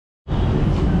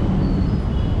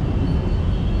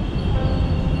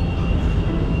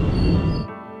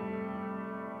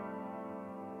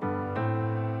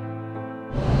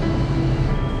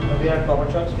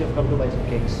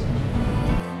CHOCS.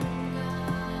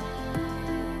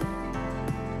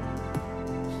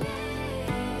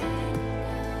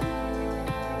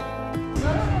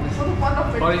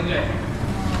 For enjoy.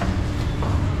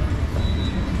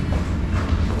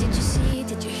 Did you see,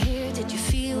 did you hear, did you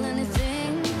feel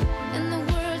anything in the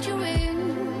world you're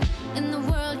in the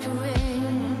world you're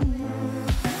in?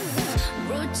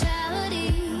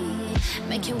 Brutality,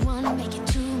 make it one, make it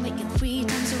two, make it three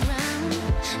times around.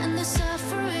 And they're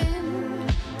suffering,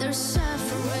 yeah.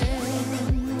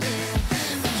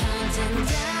 Counting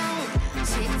down,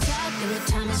 tick tock, and the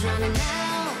time is running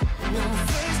out. No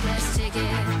first class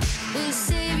ticket, will you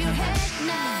save your head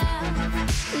now?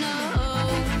 No,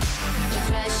 you're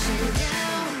crashing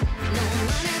down. No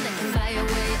money that can buy your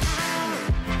way out.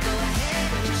 Go ahead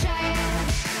and try it,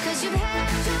 'cause you've had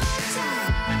your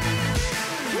time.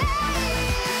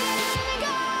 Playing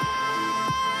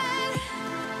God,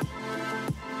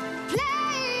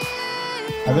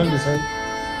 playing. I don't decide.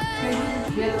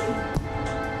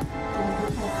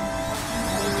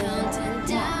 Counting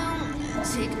down,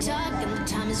 tick tock, and the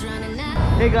time is running out.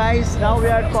 Hey guys, now we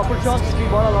are at CHOCS. We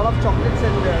bought a lot of chocolates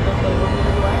and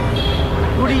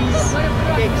goodies,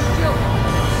 cakes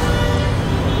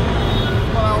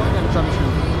for our consumption.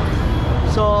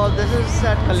 So this is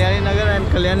at KALYANI Nagar, and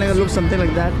KALYANI Nagar looks something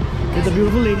like that with the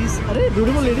beautiful ladies. Arey,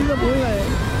 beautiful ladies are going.